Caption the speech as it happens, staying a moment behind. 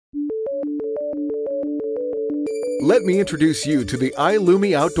Let me introduce you to the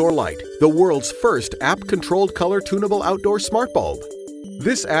ilumi Outdoor Light, the world's first app-controlled color tunable outdoor smart bulb.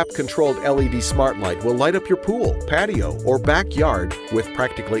 This app-controlled LED smart light will light up your pool, patio, or backyard with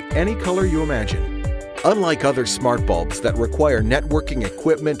practically any color you imagine. Unlike other smart bulbs that require networking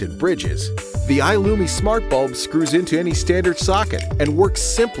equipment and bridges, the ilumi smart bulb screws into any standard socket and works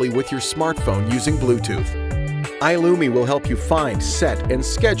simply with your smartphone using Bluetooth. ilumi will help you find, set, and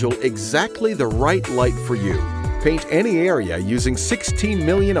schedule exactly the right light for you. Paint any area using 16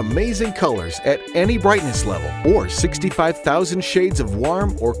 million amazing colors at any brightness level, or 65,000 shades of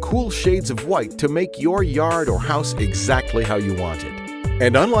warm or cool shades of white to make your yard or house exactly how you want it.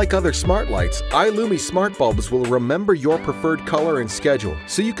 And unlike other smart lights, ilumi smart bulbs will remember your preferred color and schedule,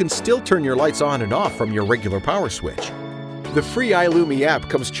 so you can still turn your lights on and off from your regular power switch. The free ilumi app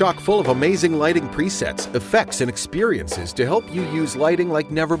comes chock full of amazing lighting presets, effects, and experiences to help you use lighting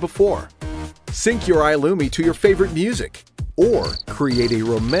like never before. Sync your ilumi to your favorite music, or create a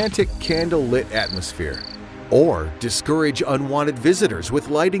romantic candle-lit atmosphere, or discourage unwanted visitors with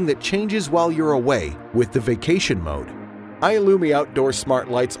lighting that changes while you're away with the vacation mode. ilumi outdoor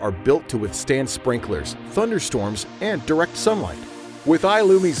smart lights are built to withstand sprinklers, thunderstorms, and direct sunlight. With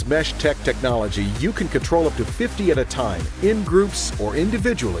ilumi's mesh tech technology, you can control up to 50 at a time, in groups or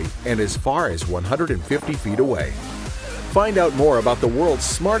individually, and as far as 150 feet away. Find out more about the world's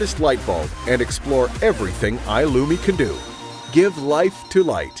smartest light bulb and explore everything ilumi can do. Give life to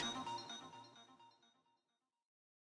light.